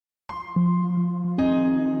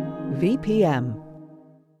VPM.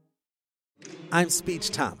 I'm Speech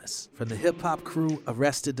Thomas from the hip-hop crew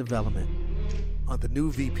Arrested Development. On the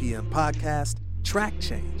new VPM podcast, Track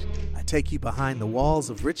Change, I take you behind the walls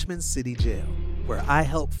of Richmond City Jail, where I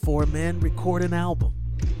help 4 men record an album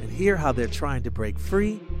and hear how they're trying to break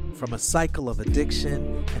free from a cycle of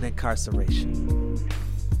addiction and incarceration.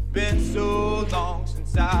 Been so long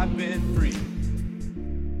since I've been free.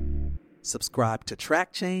 Subscribe to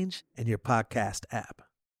Track Change in your podcast app.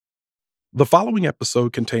 The following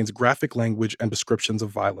episode contains graphic language and descriptions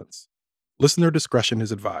of violence. Listener discretion is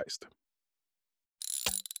advised.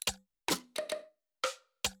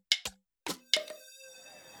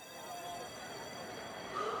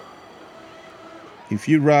 If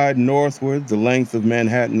you ride northward the length of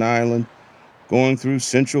Manhattan Island, going through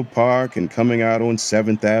Central Park and coming out on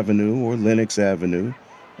 7th Avenue or Lenox Avenue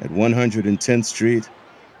at 110th Street,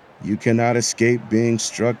 you cannot escape being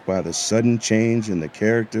struck by the sudden change in the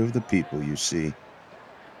character of the people you see.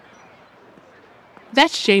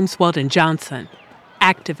 That's James Weldon Johnson,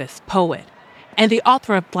 activist, poet, and the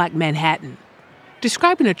author of Black Manhattan,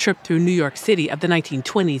 describing a trip through New York City of the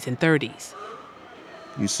 1920s and 30s.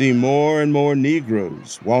 You see more and more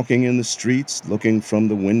Negroes walking in the streets, looking from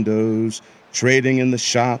the windows, trading in the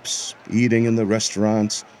shops, eating in the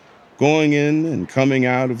restaurants, going in and coming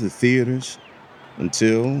out of the theaters,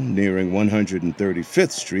 until, nearing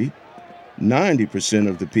 135th Street, 90%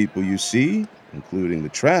 of the people you see, including the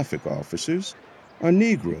traffic officers, are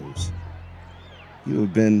Negroes. You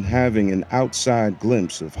have been having an outside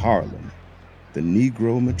glimpse of Harlem, the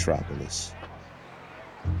Negro metropolis.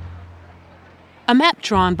 A map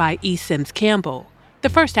drawn by E. Sims Campbell, the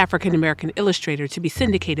first African-American illustrator to be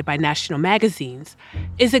syndicated by national magazines,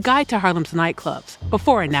 is a guide to Harlem's nightclubs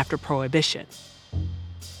before and after Prohibition.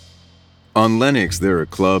 On Lenox, there are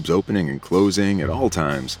clubs opening and closing at all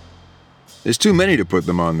times. There's too many to put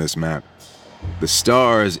them on this map. The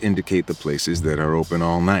stars indicate the places that are open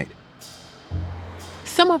all night.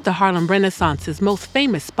 Some of the Harlem Renaissance's most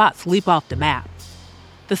famous spots leap off the map.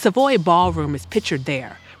 The Savoy Ballroom is pictured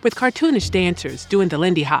there, with cartoonish dancers doing the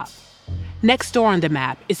Lindy Hop. Next door on the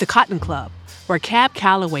map is the Cotton Club, where Cab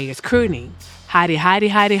Calloway is crooning "Hidey, hidey,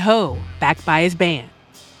 hidey, ho," backed by his band.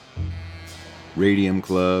 Radium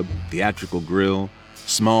Club, Theatrical Grill,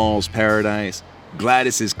 Small's Paradise,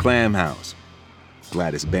 Gladys's Clam House.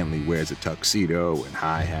 Gladys Bentley wears a tuxedo and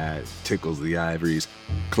hi-hat, tickles the ivories.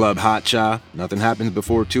 Club Hot Cha, nothing happens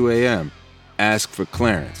before 2 a.m. Ask for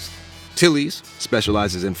Clarence. Tilly's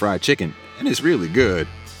specializes in fried chicken, and it's really good.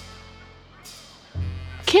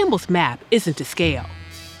 Campbell's map isn't to scale.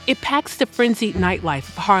 It packs the frenzied nightlife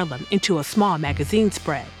of Harlem into a small magazine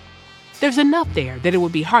spread. There's enough there that it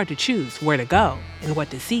would be hard to choose where to go and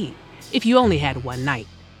what to see if you only had one night.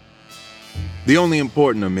 The only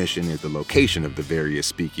important omission is the location of the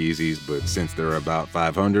various speakeasies, but since there are about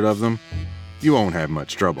 500 of them, you won't have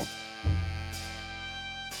much trouble.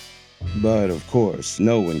 But, of course,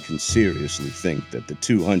 no one can seriously think that the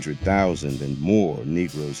 200,000 and more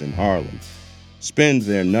Negroes in Harlem spend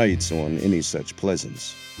their nights on any such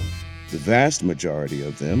pleasance. The vast majority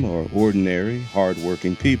of them are ordinary,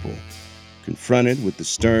 hard-working people, confronted with the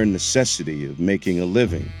stern necessity of making a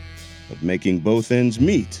living, of making both ends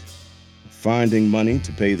meet, of finding money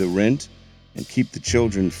to pay the rent and keep the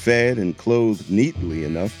children fed and clothed neatly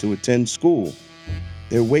enough to attend school.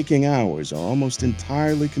 Their waking hours are almost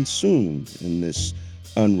entirely consumed in this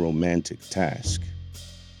unromantic task.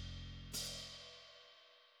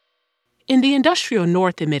 In the industrial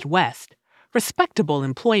North and Midwest, respectable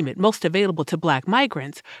employment most available to Black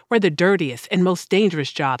migrants were the dirtiest and most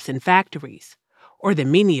dangerous jobs in factories, or the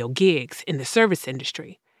menial gigs in the service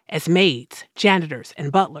industry, as maids, janitors,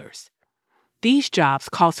 and butlers. These jobs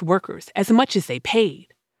cost workers as much as they paid.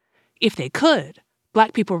 If they could,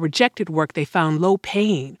 Black people rejected work they found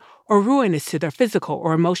low-paying or ruinous to their physical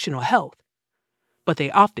or emotional health, but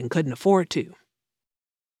they often couldn't afford to.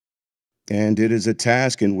 And it is a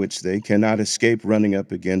task in which they cannot escape running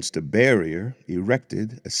up against a barrier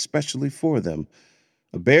erected especially for them,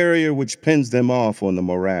 a barrier which pins them off on the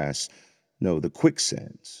morass, no, the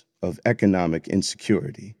quicksands of economic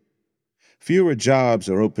insecurity. Fewer jobs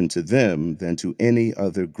are open to them than to any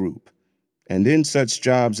other group, and in such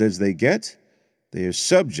jobs as they get, they are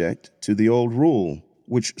subject to the old rule,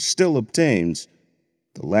 which still obtains: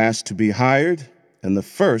 the last to be hired and the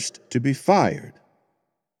first to be fired.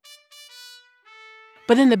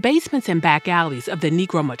 But in the basements and back alleys of the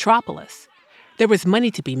Negro metropolis, there was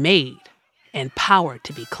money to be made and power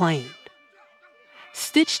to be claimed.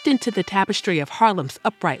 Stitched into the tapestry of Harlem's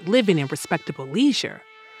upright living and respectable leisure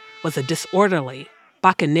was a disorderly,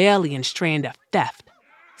 bacchanalian strand of theft,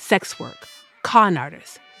 sex work, con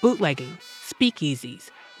artists, bootlegging, speakeasies,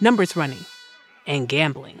 numbers running, and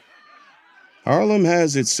gambling. Harlem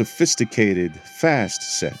has its sophisticated,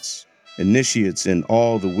 fast sets, initiates in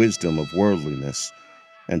all the wisdom of worldliness,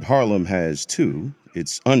 and Harlem has, too,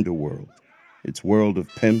 its underworld, its world of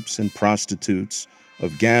pimps and prostitutes,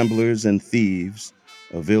 of gamblers and thieves,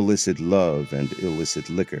 of illicit love and illicit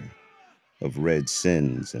liquor, of red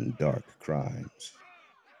sins and dark crimes.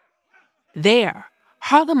 There,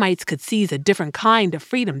 Harlemites could seize a different kind of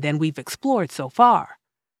freedom than we've explored so far.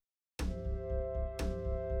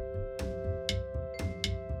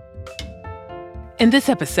 In this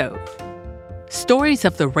episode, stories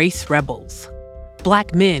of the race rebels,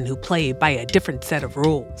 Black men who played by a different set of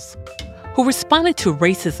rules, who responded to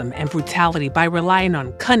racism and brutality by relying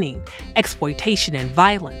on cunning, exploitation, and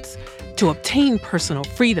violence to obtain personal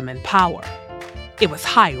freedom and power. It was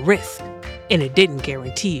high risk, and it didn't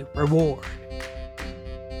guarantee reward.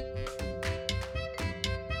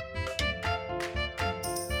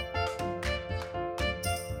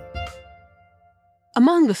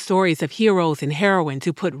 Among the stories of heroes and heroines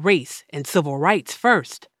who put race and civil rights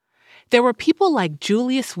first, there were people like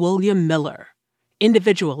Julius William Miller,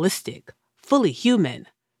 individualistic, fully human,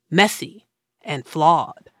 messy, and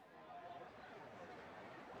flawed.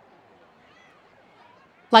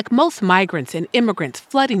 Like most migrants and immigrants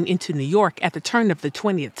flooding into New York at the turn of the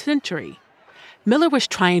 20th century, Miller was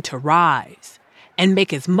trying to rise and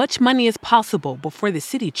make as much money as possible before the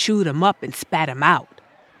city chewed him up and spat him out.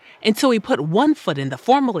 And so he put one foot in the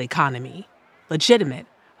formal economy, legitimate,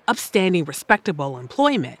 upstanding, respectable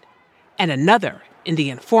employment, and another in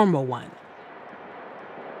the informal one.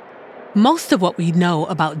 Most of what we know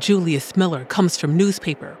about Julius Miller comes from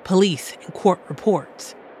newspaper, police, and court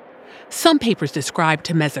reports. Some papers described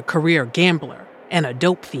him as a career gambler and a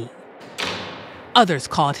dope fiend. Others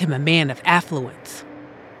called him a man of affluence,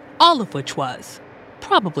 all of which was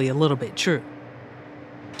probably a little bit true.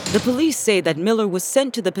 The police say that Miller was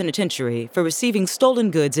sent to the penitentiary for receiving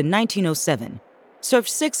stolen goods in 1907, served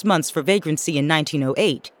 6 months for vagrancy in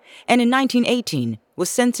 1908, and in 1918 was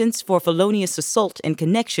sentenced for felonious assault in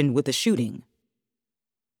connection with the shooting.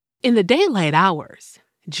 In the daylight hours,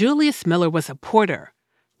 Julius Miller was a porter,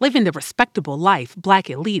 living the respectable life Black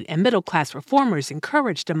elite and middle-class reformers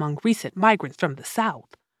encouraged among recent migrants from the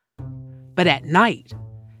South. But at night,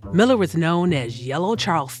 Miller was known as Yellow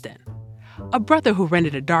Charleston, a brother who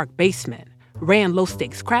rented a dark basement, ran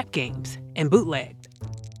low-stakes crap games, and bootlegged.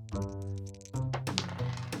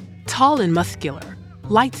 Tall and muscular,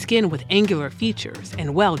 light-skinned with angular features,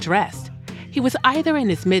 and well-dressed, he was either in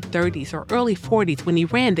his mid-30s or early 40s when he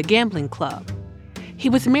ran the gambling club. He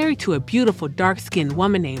was married to a beautiful dark-skinned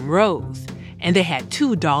woman named Rose, and they had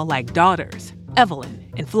 2 doll-like daughters,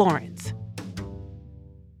 Evelyn and Florence.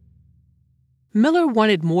 Miller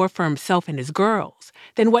wanted more for himself and his girls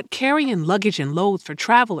than what carrying luggage and loads for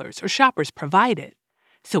travelers or shoppers provided,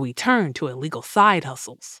 so he turned to illegal side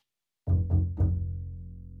hustles.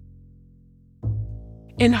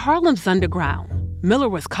 In Harlem's underground, Miller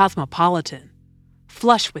was cosmopolitan,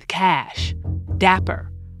 flush with cash, dapper,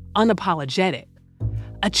 unapologetic,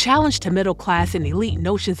 a challenge to middle-class and elite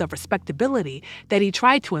notions of respectability that he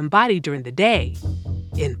tried to embody during the day,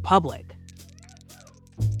 in public.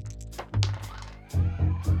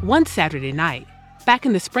 One Saturday night, back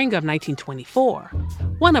in the spring of 1924,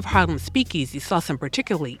 one of Harlem's speakeasies saw some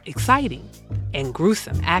particularly exciting and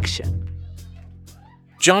gruesome action.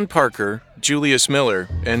 John Parker, Julius Miller,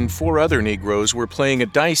 and 4 other Negroes were playing a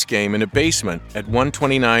dice game in a basement at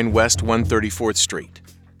 129 West 134th Street.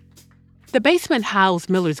 The basement housed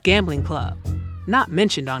Miller's gambling club, not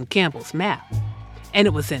mentioned on Campbell's map, and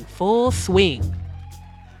it was in full swing.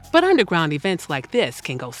 But underground events like this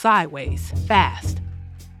can go sideways fast.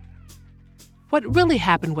 What really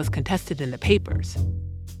happened was contested in the papers.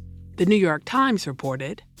 The New York Times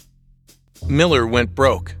reported, Miller went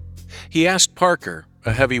broke. He asked Parker,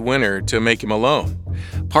 a heavy winner, to make him a loan.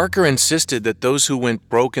 Parker insisted that those who went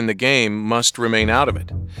broke in the game must remain out of it.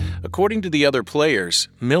 According to the other players,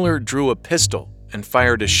 Miller drew a pistol and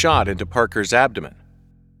fired a shot into Parker's abdomen.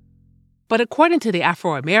 But according to the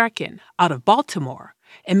Afro-American out of Baltimore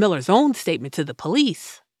and Miller's own statement to the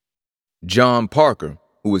police, John Parker,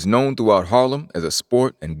 who was known throughout Harlem as a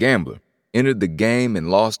sport and gambler, entered the game and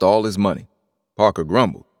lost all his money. Parker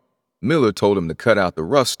grumbled. Miller told him to cut out the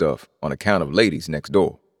rough stuff on account of ladies next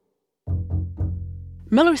door.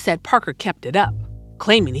 Miller said Parker kept it up,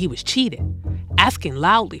 claiming he was cheated, asking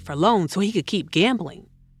loudly for loans so he could keep gambling.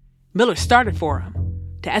 Miller started for him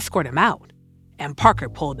to escort him out, and Parker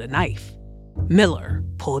pulled a knife. Miller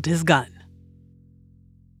pulled his gun.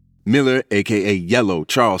 Miller, a.k.a. Yellow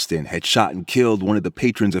Charleston, had shot and killed one of the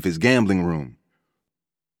patrons of his gambling room.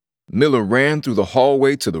 Miller ran through the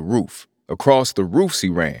hallway to the roof. Across the roofs he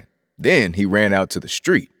ran. Then he ran out to the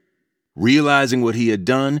street. Realizing what he had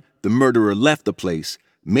done, the murderer left the place,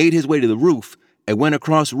 made his way to the roof, and went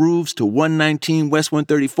across roofs to 119 West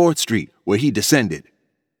 134th Street, where he descended.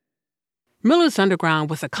 Miller's underground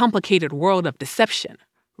was a complicated world of deception,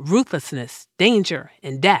 ruthlessness, danger,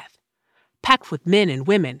 and death, packed with men and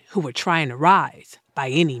women who were trying to rise by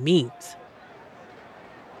any means.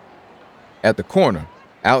 At the corner,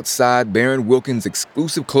 outside Baron Wilkins'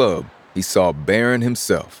 exclusive club, he saw Baron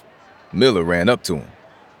himself. Miller ran up to him.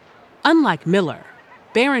 Unlike Miller,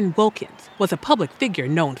 Baron Wilkins was a public figure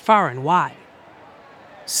known far and wide.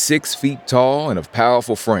 6 feet tall and of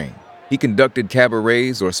powerful frame, he conducted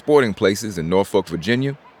cabarets or sporting places in Norfolk,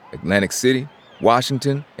 Virginia, Atlantic City,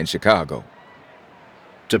 Washington, and Chicago.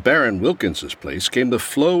 To Baron Wilkins's place came the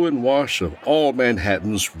flow and wash of all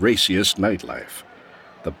Manhattan's raciest nightlife.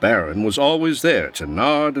 The Baron was always there to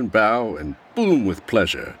nod and bow and boom with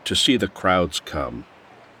pleasure to see the crowds come.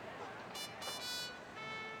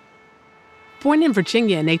 Born in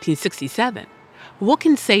Virginia in 1867,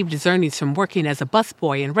 Wilkins saved his earnings from working as a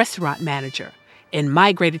busboy and restaurant manager and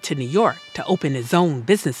migrated to New York to open his own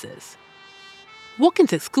businesses.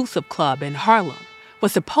 Wilkins' exclusive club in Harlem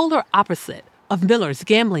was the polar opposite of Miller's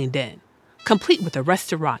gambling den, complete with a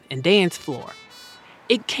restaurant and dance floor.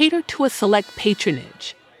 It catered to a select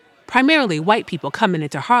patronage, primarily white people coming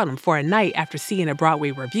into Harlem for a night after seeing a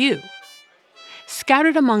Broadway review.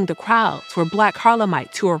 Scattered among the crowds were black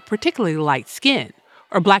Harlemites who were particularly light-skinned,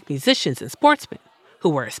 or black musicians and sportsmen who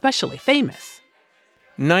were especially famous.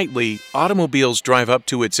 Nightly, automobiles drive up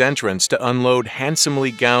to its entrance to unload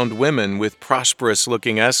handsomely gowned women with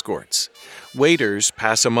prosperous-looking escorts. Waiters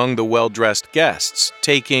pass among the well-dressed guests,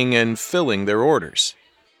 taking and filling their orders.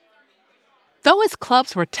 Though his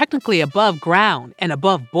clubs were technically above ground and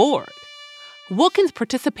above board, Wilkins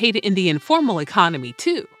participated in the informal economy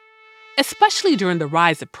too, especially during the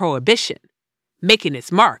rise of Prohibition, making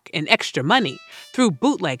its mark in extra money through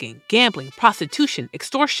bootlegging, gambling, prostitution,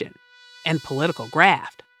 extortion, and political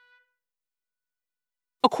graft.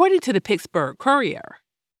 According to the Pittsburgh Courier,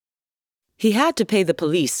 he had to pay the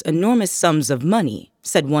police enormous sums of money,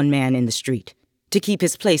 said one man in the street, to keep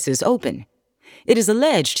his places open. It is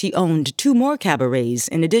alleged he owned 2 more cabarets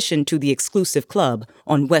in addition to the exclusive club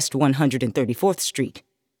on West 134th Street.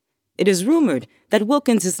 It is rumored that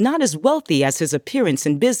Wilkins is not as wealthy as his appearance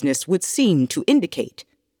in business would seem to indicate.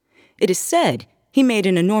 It is said he made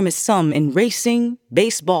an enormous sum in racing,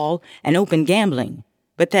 baseball, and open gambling,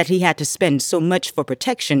 but that he had to spend so much for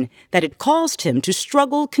protection that it caused him to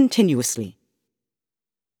struggle continuously.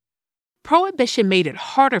 Prohibition made it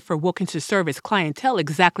harder for Wilkins to serve his clientele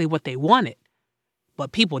exactly what they wanted,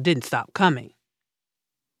 but people didn't stop coming.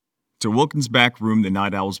 To Wilkins' back room, the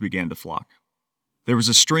night owls began to flock. There was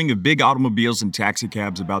a string of big automobiles and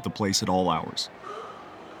taxicabs about the place at all hours.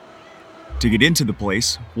 To get into the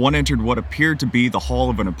place, one entered what appeared to be the hall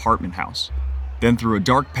of an apartment house, then through a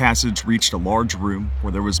dark passage reached a large room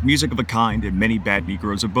where there was music of a kind and many bad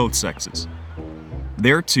Negroes of both sexes.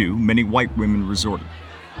 There, too, many white women resorted,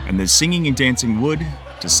 and the singing and dancing would,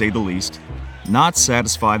 to say the least, not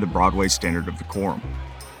satisfy the Broadway standard of decorum.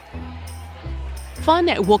 Fun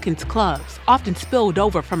at Wilkins' clubs often spilled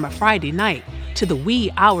over from a Friday night to the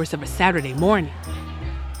wee hours of a Saturday morning.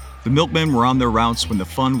 The milkmen were on their rounds when the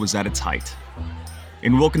fun was at its height.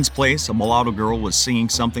 In Wilkins' place, a mulatto girl was singing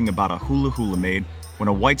something about a hula-hula maid when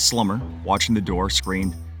a white slummer, watching the door,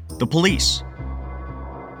 screamed, "The police!"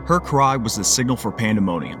 Her cry was the signal for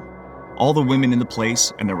pandemonium. All the women in the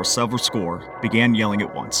place, and there were several score, began yelling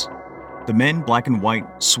at once. The men, black and white,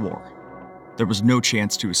 swore. There was no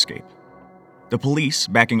chance to escape. The police,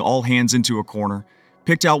 backing all hands into a corner,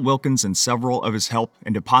 picked out Wilkins and several of his help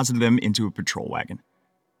and deposited them into a patrol wagon.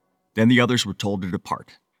 Then the others were told to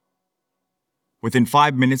depart. Within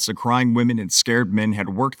 5 minutes, the crying women and scared men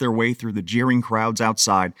had worked their way through the jeering crowds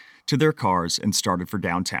outside to their cars and started for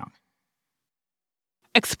downtown.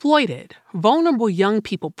 Exploited, vulnerable young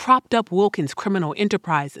people propped up Wilkins' criminal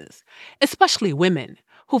enterprises, especially women,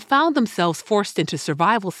 who found themselves forced into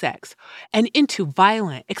survival sex and into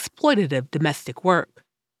violent, exploitative domestic work.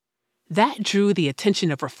 That drew the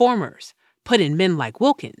attention of reformers, putting men like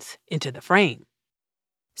Wilkins into the frame.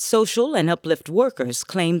 Social and uplift workers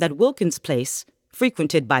claim that Wilkins' place,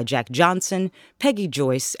 frequented by Jack Johnson, Peggy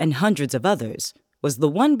Joyce, and hundreds of others, was the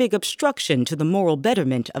one big obstruction to the moral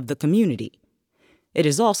betterment of the community. It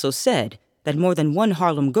is also said that more than one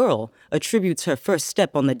Harlem girl attributes her first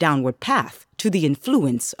step on the downward path to the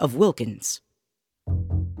influence of Wilkins.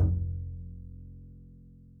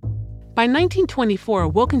 By 1924,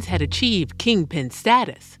 Wilkins had achieved kingpin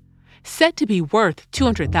status. said to be worth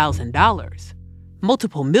 $200,000,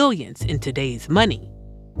 multiple millions in today's money.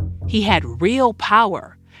 He had real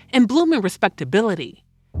power and blooming respectability,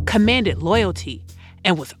 commanded loyalty,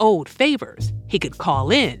 and was owed favors he could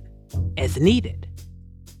call in as needed.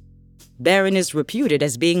 Barron is reputed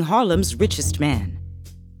as being Harlem's richest man.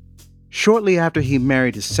 Shortly after he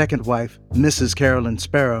married his second wife, Mrs. Carolyn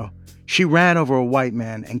Sparrow, she ran over a white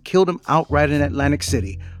man and killed him outright in Atlantic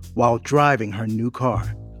City while driving her new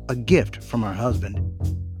car, a gift from her husband.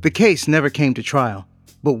 The case never came to trial,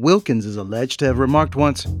 but Wilkins is alleged to have remarked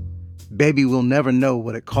once, "Baby will never know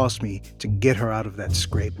what it cost me to get her out of that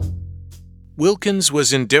scrape." Wilkins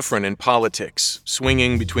was indifferent in politics,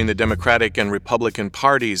 swinging between the Democratic and Republican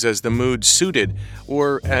parties as the mood suited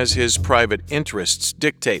or as his private interests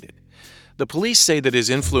dictated. The police say that his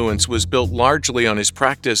influence was built largely on his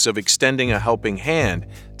practice of extending a helping hand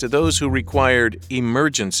to those who required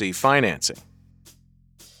emergency financing.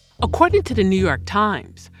 According to the New York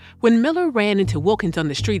Times, when Miller ran into Wilkins on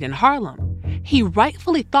the street in Harlem, he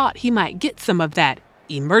rightfully thought he might get some of that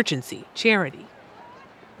emergency charity.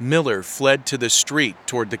 Miller fled to the street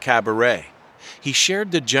toward the cabaret. He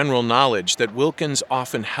shared the general knowledge that Wilkins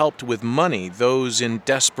often helped with money those in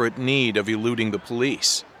desperate need of eluding the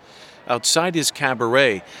police. Outside his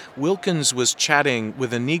cabaret, Wilkins was chatting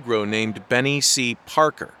with a Negro named Benny C.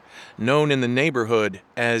 Parker, known in the neighborhood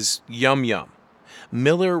as Yum Yum.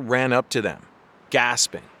 Miller ran up to them,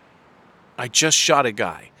 gasping. "I just shot a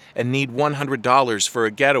guy and need $100 for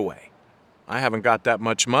a getaway." "I haven't got that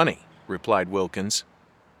much money," replied Wilkins.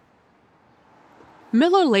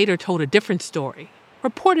 Miller later told a different story,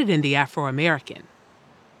 reported in the Afro-American.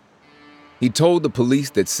 He told the police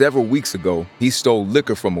that several weeks ago he stole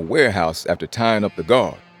liquor from a warehouse after tying up the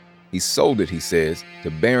guard. He sold it, he says, to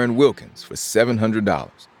Barron Wilkins for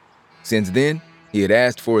 $700. Since then, he had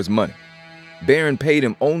asked for his money. Barron paid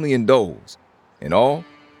him only in doles. In all,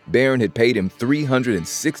 Barron had paid him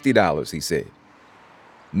 $360, he said.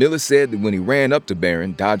 Miller said that when he ran up to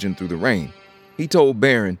Barron, dodging through the rain, he told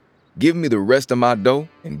Barron, "Give me the rest of my dough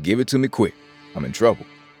and give it to me quick. I'm in trouble."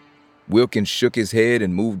 Wilkins shook his head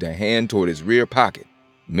and moved a hand toward his rear pocket,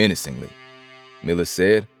 menacingly. Miller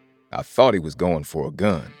said, "I thought he was going for a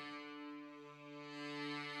gun."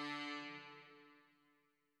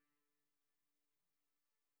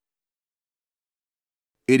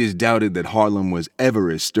 It is doubted that Harlem was ever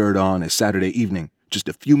as stirred on as Saturday evening, just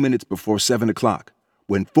a few minutes before 7 o'clock,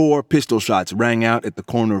 when 4 pistol shots rang out at the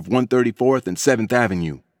corner of 134th and 7th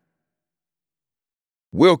Avenue.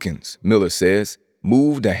 Wilkins, Miller says,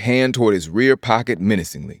 moved a hand toward his rear pocket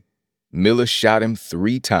menacingly. Miller shot him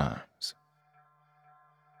 3 times.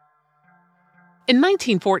 In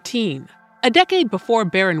 1914, a decade before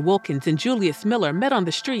Barron Wilkins and Julius Miller met on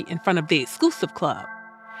the street in front of the Exclusive Club,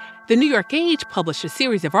 the New York Age published a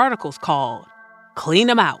series of articles called "Clean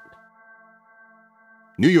 'Em Out."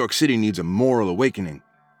 New York City needs a moral awakening.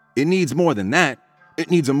 It needs more than that.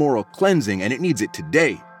 It needs a moral cleansing, and it needs it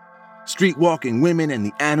today. Street-walking women and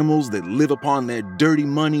the animals that live upon their dirty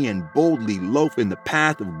money and boldly loaf in the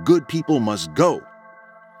path of good people must go.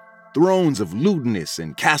 Thrones of lewdness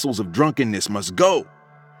and castles of drunkenness must go.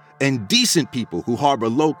 And decent people who harbor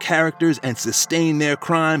low characters and sustain their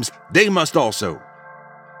crimes, they must also.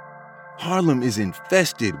 Harlem is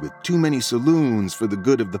infested with too many saloons for the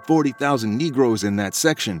good of the 40,000 Negroes in that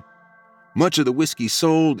section. Much of the whiskey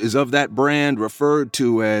sold is of that brand referred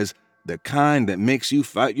to as the kind that makes you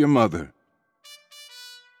fight your mother.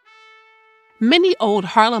 Many old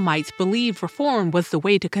Harlemites believed reform was the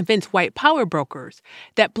way to convince white power brokers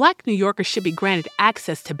that Black New Yorkers should be granted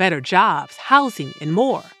access to better jobs, housing, and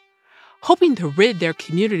more, hoping to rid their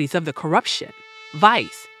communities of the corruption,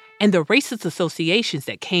 vice, and the racist associations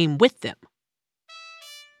that came with them.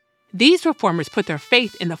 These reformers put their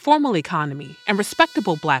faith in the formal economy and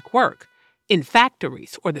respectable Black work in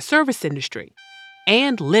factories or the service industry,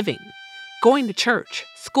 and living, going to church,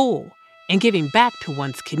 school, and giving back to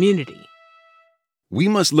one's community. We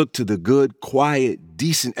must look to the good, quiet,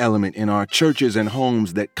 decent element in our churches and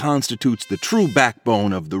homes that constitutes the true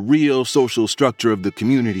backbone of the real social structure of the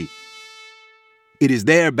community. It is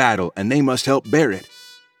their battle, and they must help bear it.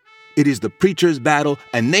 It is the preacher's battle,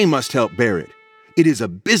 and they must help bear it. It is a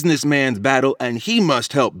businessman's battle, and he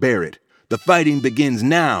must help bear it. The fighting begins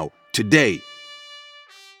now, today.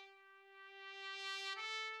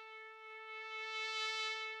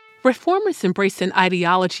 Reformers embraced an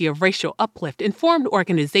ideology of racial uplift and formed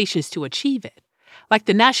organizations to achieve it, like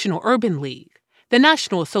the National Urban League, the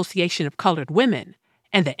National Association of Colored Women,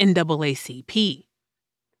 and the NAACP.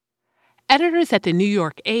 Editors at the New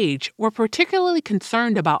York Age were particularly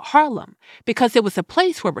concerned about Harlem because it was a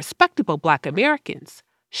place where respectable Black Americans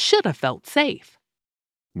should have felt safe.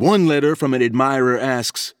 One letter from an admirer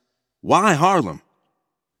asks, "Why Harlem?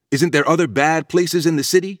 Isn't there other bad places in the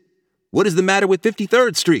city? What is the matter with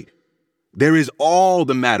 53rd Street?" There is all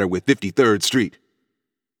the matter with 53rd Street.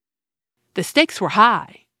 The stakes were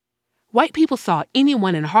high. White people saw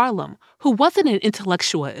anyone in Harlem who wasn't an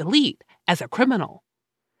intellectual elite as a criminal.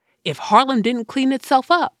 If Harlem didn't clean itself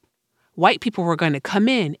up, white people were going to come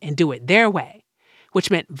in and do it their way,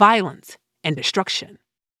 which meant violence and destruction.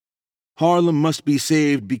 Harlem must be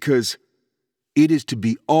saved because it is to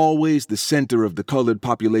be always the center of the colored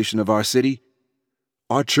population of our city.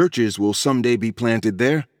 Our churches will someday be planted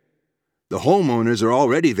there. The homeowners are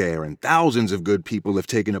already there, and thousands of good people have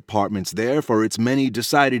taken apartments there for its many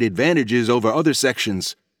decided advantages over other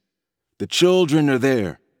sections. The children are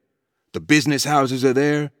there. The business houses are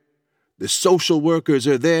there. The social workers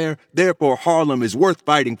are there. Therefore, Harlem is worth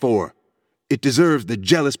fighting for. It deserves the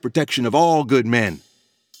jealous protection of all good men.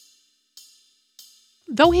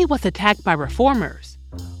 Though he was attacked by reformers,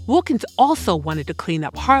 Wilkins also wanted to clean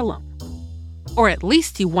up Harlem. Or at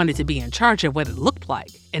least he wanted to be in charge of what it looked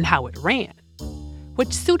like and how it ran,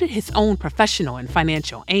 which suited his own professional and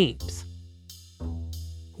financial aims.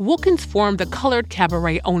 Wilkins formed the Colored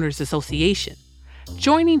Cabaret Owners Association,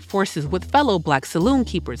 joining forces with fellow black saloon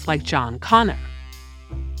keepers like John Connor.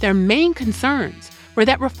 Their main concerns were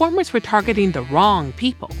that reformers were targeting the wrong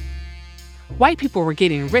people. White people were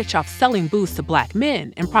getting rich off selling booze to black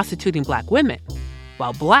men and prostituting black women,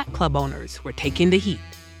 while black club owners were taking the heat.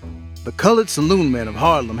 The colored saloon men of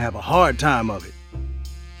Harlem have a hard time of it.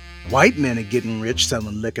 White men are getting rich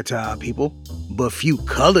selling liquor to our people, but few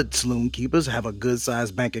colored saloon keepers have a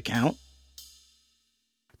good-sized bank account.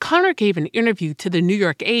 Connor gave an interview to the New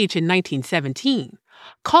York Age in 1917,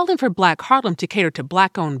 calling for Black Harlem to cater to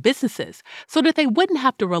Black-owned businesses so that they wouldn't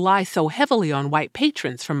have to rely so heavily on white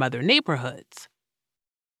patrons from other neighborhoods.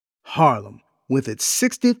 Harlem, with its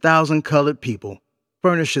 60,000 colored people,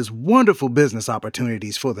 furnishes wonderful business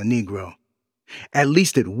opportunities for the Negro. At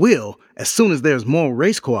least it will as soon as there's more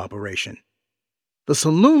race cooperation. The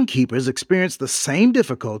saloon keepers experience the same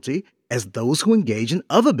difficulty as those who engage in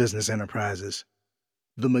other business enterprises.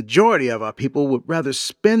 The majority of our people would rather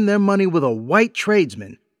spend their money with a white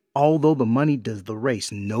tradesman, although the money does the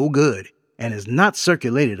race no good and is not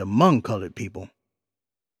circulated among colored people.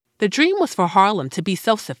 The dream was for Harlem to be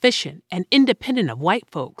self-sufficient and independent of white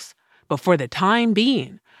folks, but for the time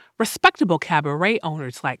being, respectable cabaret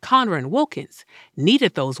owners like Connor and Wilkins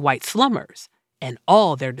needed those white slummers and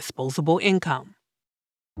all their disposable income.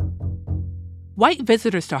 White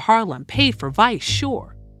visitors to Harlem paid for vice,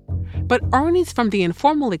 sure, but earnings from the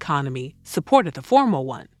informal economy supported the formal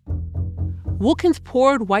one. Wilkins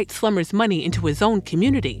poured white slummers' money into his own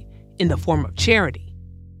community in the form of charity.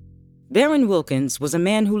 Baron Wilkins was a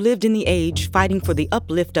man who lived in the age fighting for the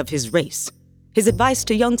uplift of his race. His advice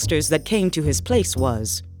to youngsters that came to his place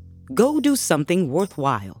was, go do something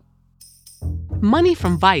worthwhile. Money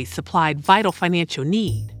from Vice supplied vital financial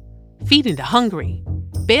need, feeding the hungry,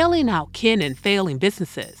 bailing out kin and failing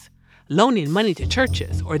businesses, loaning money to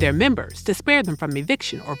churches or their members to spare them from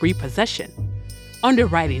eviction or repossession,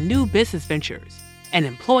 underwriting new business ventures, and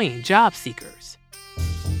employing job seekers.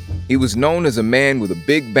 He was known as a man with a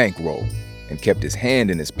big bankroll and kept his hand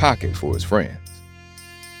in his pocket for his friends.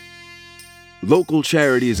 Local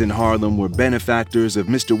charities in Harlem were benefactors of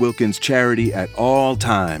Mr. Wilkins' charity at all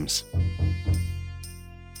times.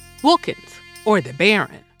 Wilkins, or the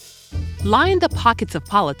Baron, lined the pockets of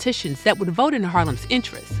politicians that would vote in Harlem's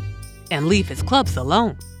interests and leave his clubs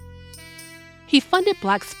alone. He funded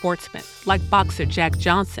black sportsmen like boxer Jack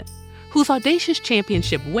Johnson, whose audacious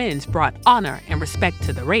championship wins brought honor and respect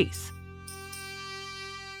to the race.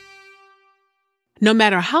 No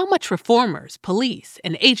matter how much reformers, police,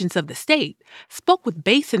 and agents of the state spoke with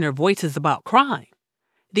bass in their voices about crime,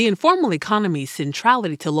 the informal economy's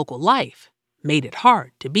centrality to local life made it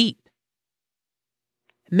hard to beat.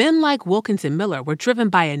 Men like Wilkins and Miller were driven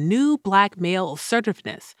by a new black male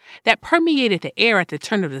assertiveness that permeated the air at the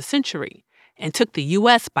turn of the century and took the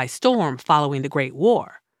U.S. by storm following the Great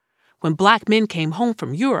War, when black men came home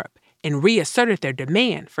from Europe and reasserted their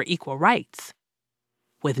demand for equal rights.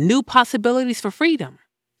 With new possibilities for freedom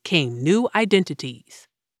came new identities.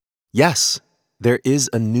 Yes, there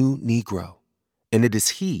is a new Negro, and it is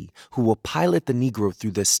he who will pilot the Negro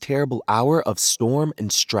through this terrible hour of storm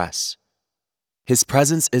and stress. His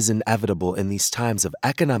presence is inevitable in these times of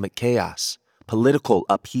economic chaos, political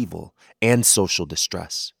upheaval, and social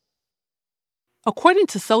distress. According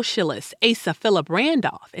to socialists Asa Philip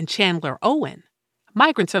Randolph and Chandler Owen,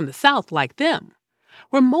 migrants from the South like them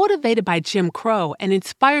were motivated by Jim Crow and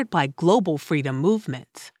inspired by global freedom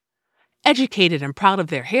movements. Educated and proud of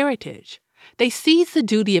their heritage, they seize the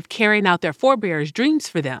duty of carrying out their forebears' dreams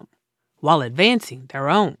for them, while advancing their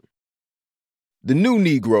own. The new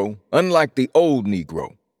Negro, unlike the old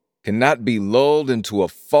Negro, cannot be lulled into a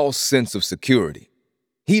false sense of security.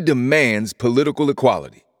 He demands political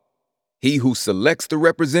equality. He who selects the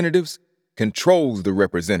representatives controls the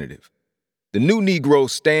representative. The new Negro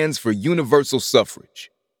stands for universal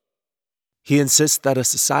suffrage. He insists that a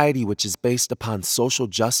society which is based upon social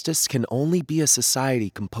justice can only be a society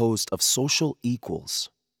composed of social equals.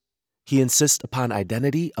 He insists upon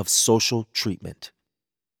identity of social treatment.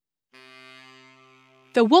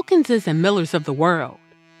 The Wilkinses and Millers of the world,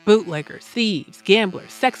 bootleggers, thieves,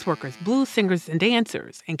 gamblers, sex workers, blues singers and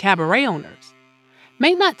dancers, and cabaret owners,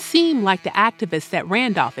 may not seem like the activists that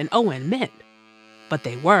Randolph and Owen meant, but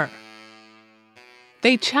they were.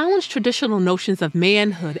 They challenged traditional notions of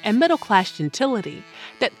manhood and middle-class gentility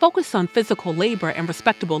that focused on physical labor and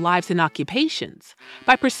respectable lives and occupations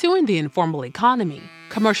by pursuing the informal economy,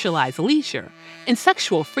 commercialized leisure, and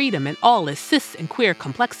sexual freedom in all its cis and queer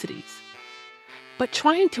complexities. But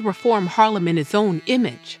trying to reform Harlem in his own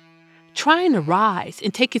image, trying to rise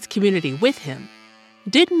and take his community with him,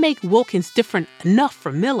 didn't make Wilkins different enough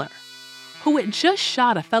from Miller, who had just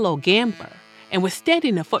shot a fellow gambler and was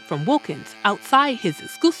standing a foot from Wilkins outside his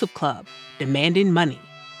exclusive club, demanding money.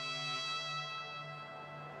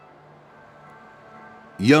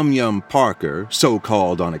 Yum Yum Parker, so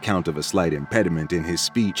called on account of a slight impediment in his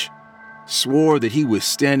speech, swore that he was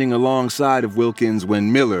standing alongside of Wilkins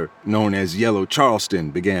when Miller, known as Yellow Charleston,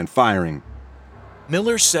 began firing.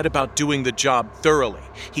 Miller set about doing the job thoroughly.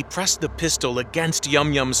 He pressed the pistol against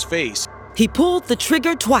Yum Yum's face. He pulled the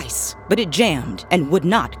trigger twice, but it jammed and would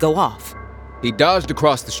not go off. He dodged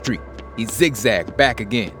across the street. He zigzagged back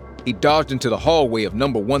again. He dodged into the hallway of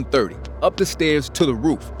number 130, up the stairs to the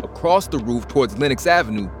roof, across the roof towards Lenox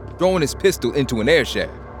Avenue, throwing his pistol into an air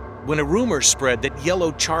shaft. When a rumor spread that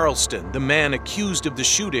Yellow Charleston, the man accused of the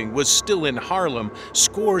shooting, was still in Harlem,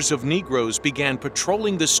 scores of Negroes began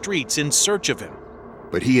patrolling the streets in search of him.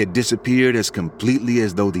 But he had disappeared as completely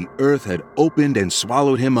as though the earth had opened and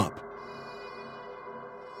swallowed him up.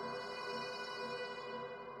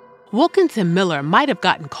 Wilkins and Miller might have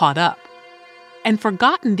gotten caught up and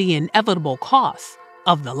forgotten the inevitable costs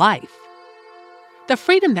of the life. The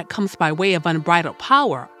freedom that comes by way of unbridled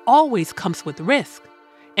power always comes with risk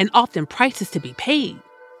and often prices to be paid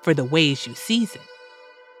for the ways you seize it.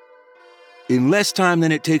 In less time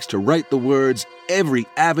than it takes to write the words, every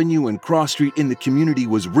avenue and cross street in the community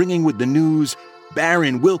was ringing with the news,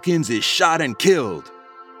 Baron Wilkins is shot and killed.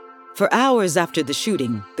 For hours after the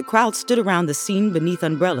shooting, the crowd stood around the scene beneath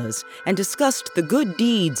umbrellas and discussed the good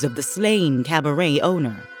deeds of the slain cabaret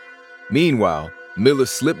owner. Meanwhile, Miller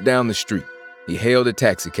slipped down the street. He hailed a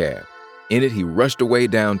taxicab. In it, he rushed away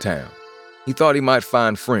downtown. He thought he might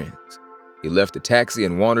find friends. He left the taxi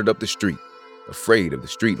and wandered up the street, afraid of the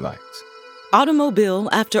streetlights. Automobile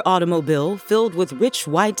after automobile, filled with rich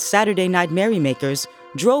white Saturday night merrymakers,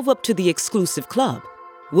 drove up to the exclusive club,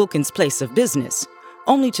 Wilkins' place of business,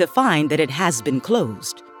 only to find that it has been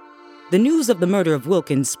closed. The news of the murder of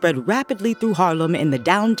Wilkins spread rapidly through Harlem in the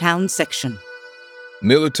downtown section.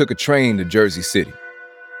 Miller took a train to Jersey City.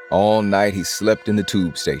 All night he slept in the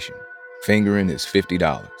tube station, fingering his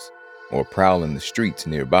 $50, or prowling the streets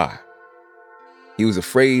nearby. He was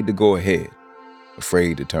afraid to go ahead,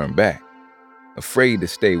 afraid to turn back, afraid to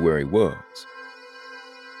stay where he was.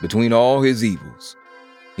 Between all his evils,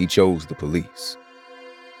 he chose the police.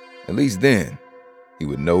 At least then, he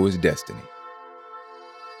would know his destiny.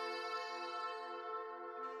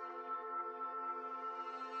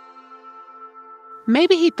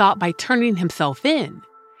 Maybe he thought by turning himself in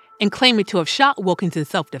and claiming to have shot Wilkins in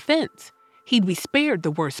self-defense, he'd be spared the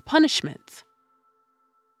worst punishments.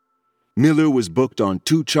 Miller was booked on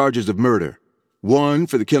 2 charges of murder, one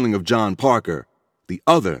for the killing of John Parker, the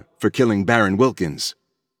other for killing Baron Wilkins.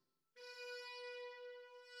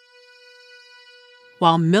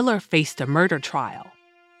 While Miller faced a murder trial,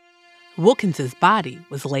 Wilkins's body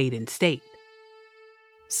was laid in state.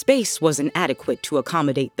 Space wasn't adequate to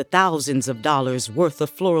accommodate the thousands of dollars worth of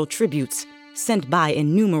floral tributes sent by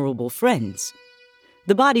innumerable friends.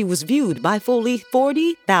 The body was viewed by fully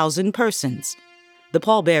 40,000 persons. The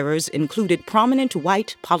pallbearers included prominent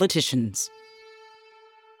white politicians.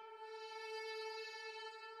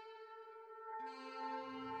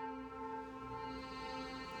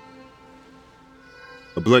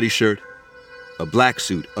 A bloody shirt, a black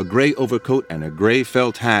suit, a gray overcoat, and a gray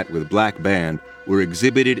felt hat with black band were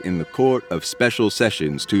exhibited in the Court of Special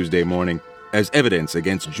Sessions Tuesday morning as evidence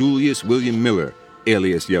against Julius William Miller,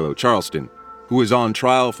 alias Yellow Charleston, who is on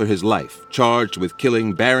trial for his life, charged with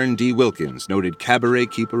killing Baron D. Wilkins, noted cabaret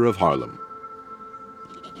keeper of Harlem.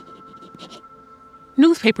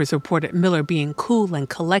 Newspapers reported Miller being cool and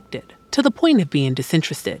collected, to the point of being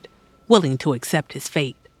disinterested, willing to accept his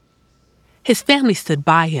fate. His family stood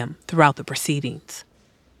by him throughout the proceedings.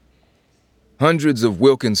 Hundreds of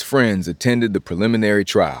Wilkins' friends attended the preliminary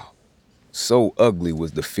trial. So ugly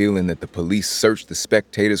was the feeling that the police searched the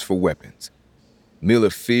spectators for weapons.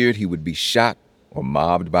 Miller feared he would be shot or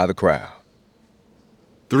mobbed by the crowd.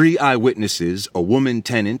 3 eyewitnesses, a woman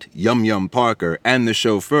tenant, Yum Yum Parker, and the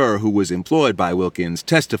chauffeur who was employed by Wilkins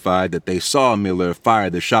testified that they saw Miller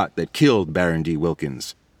fire the shot that killed Baron D.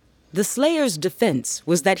 Wilkins. The slayer's defense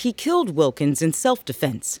was that he killed Wilkins in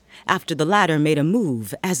self-defense after the latter made a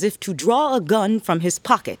move as if to draw a gun from his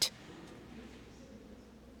pocket.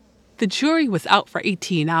 The jury was out for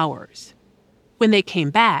 18 hours. When they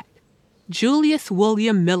came back, Julius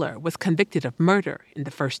William Miller was convicted of murder in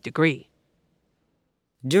the first degree.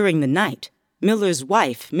 During the night, Miller's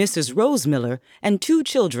wife, Mrs. Rose Miller, and 2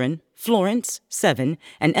 children, Florence, 7,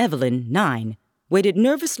 and Evelyn, 9, waited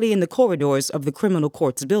nervously in the corridors of the criminal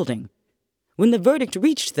court's building. When the verdict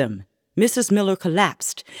reached them, Mrs. Miller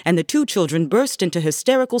collapsed, and the 2 children burst into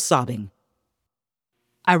hysterical sobbing.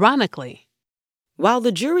 Ironically, while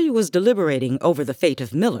the jury was deliberating over the fate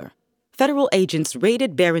of Miller, federal agents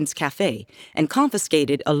raided Barron's Cafe and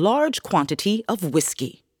confiscated a large quantity of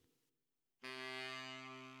whiskey.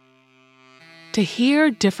 To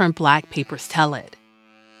hear different Black papers tell it,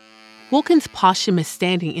 Wilkins' posthumous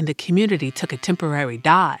standing in the community took a temporary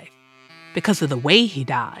dive because of the way he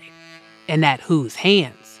died, and at whose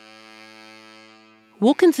hands.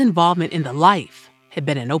 Wilkins' involvement in the life had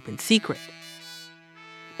been an open secret.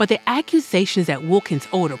 But the accusations that Wilkins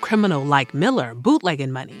owed a criminal like Miller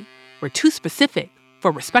bootlegging money were too specific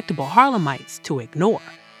for respectable Harlemites to ignore.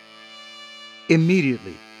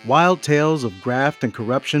 Immediately, wild tales of graft and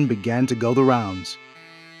corruption began to go the rounds.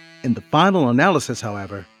 In the final analysis,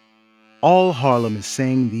 however, all Harlem is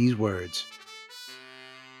saying these words: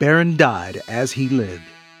 Barron died as he lived,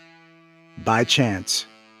 by chance.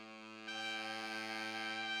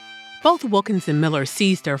 Both Wilkins and Miller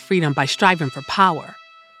seized their freedom by striving for power,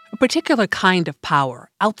 a particular kind of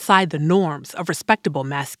power outside the norms of respectable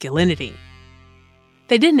masculinity.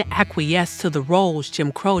 They didn't acquiesce to the roles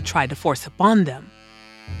Jim Crow tried to force upon them.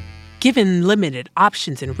 Given limited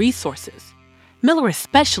options and resources, Miller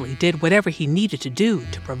especially did whatever he needed to do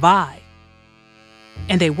to provide.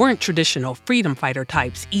 And they weren't traditional freedom fighter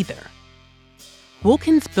types either.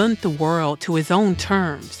 Wilkins bent the world to his own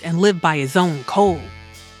terms and lived by his own code.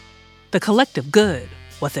 The collective good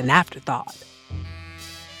was an afterthought.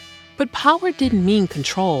 But power didn't mean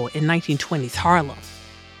control in 1920s Harlem.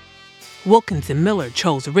 Wilkins and Miller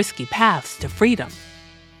chose risky paths to freedom,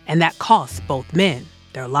 and that cost both men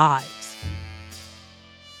their lives.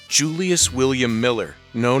 Julius William Miller,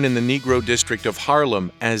 known in the Negro district of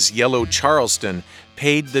Harlem as Yellow Charleston,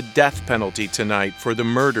 paid the death penalty tonight for the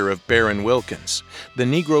murder of Baron Wilkins, the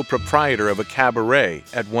Negro proprietor of a cabaret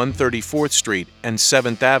at 134th Street and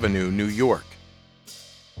 7th Avenue, New York.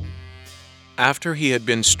 After he had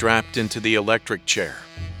been strapped into the electric chair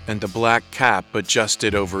and the black cap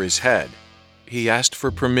adjusted over his head, he asked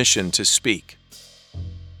for permission to speak.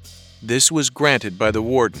 This was granted by the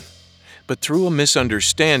warden, but through a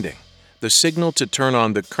misunderstanding, the signal to turn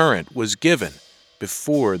on the current was given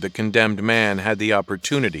before the condemned man had the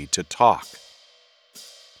opportunity to talk.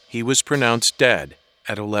 He was pronounced dead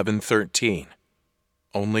at 11:13.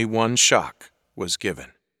 Only one shock was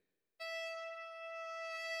given.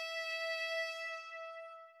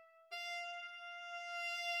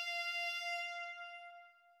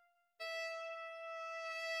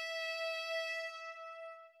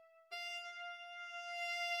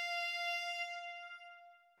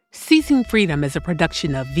 Seizing Freedom is a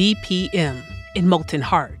production of VPM in Molten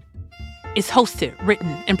Heart. It's hosted,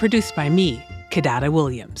 written, and produced by me, Kidada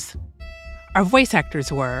Williams. Our voice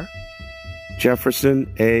actors were Jefferson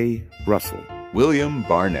A. Russell, William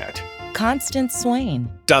Barnett, Constance Swain,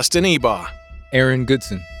 Dustin Ebaugh, Aaron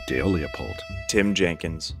Goodson, Dale Leopold, Tim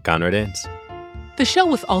Jenkins, Conrad Ince. The show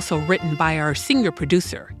was also written by our senior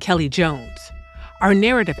producer, Kelly Jones. Our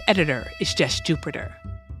narrative editor is Jess Jupiter.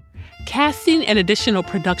 Casting and additional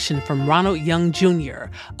production from Ronald Young Jr.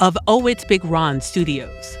 of Oh It's Big Ron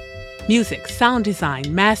Studios. Music, sound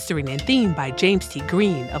design, mastering, and theme by James T.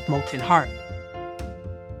 Green of Molten Heart.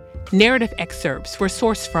 Narrative excerpts were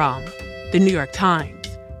sourced from The New York Times,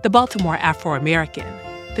 The Baltimore Afro-American,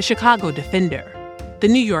 The Chicago Defender, The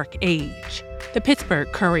New York Age, The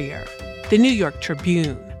Pittsburgh Courier, The New York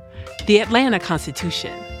Tribune, The Atlanta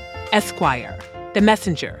Constitution, Esquire, The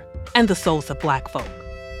Messenger, and the souls of Black folk.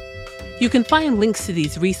 You can find links to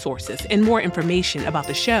these resources and more information about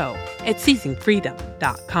the show at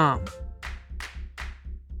seizingfreedom.com.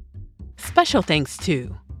 Special thanks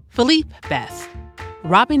to Philippe Best,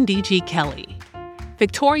 Robin D.G. Kelly,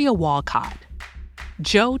 Victoria Walcott,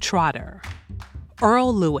 Joe Trotter,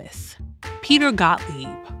 Earl Lewis, Peter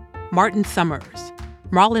Gottlieb, Martin Summers,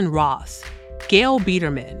 Marlon Ross, Gail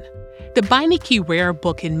Biederman, the Beinecke Rare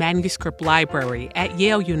Book and Manuscript Library at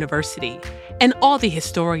Yale University, and all the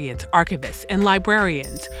historians, archivists, and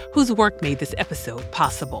librarians whose work made this episode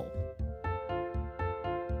possible.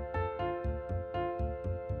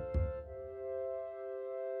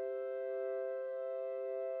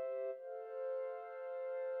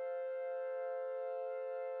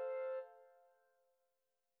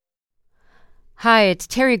 Hi, it's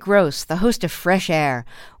Terry Gross, the host of Fresh Air.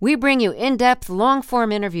 We bring you in-depth,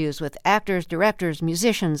 long-form interviews with actors, directors,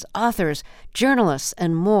 musicians, authors, journalists,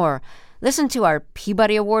 and more. Listen to our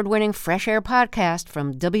Peabody Award-winning Fresh Air podcast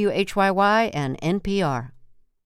from WHYY and NPR.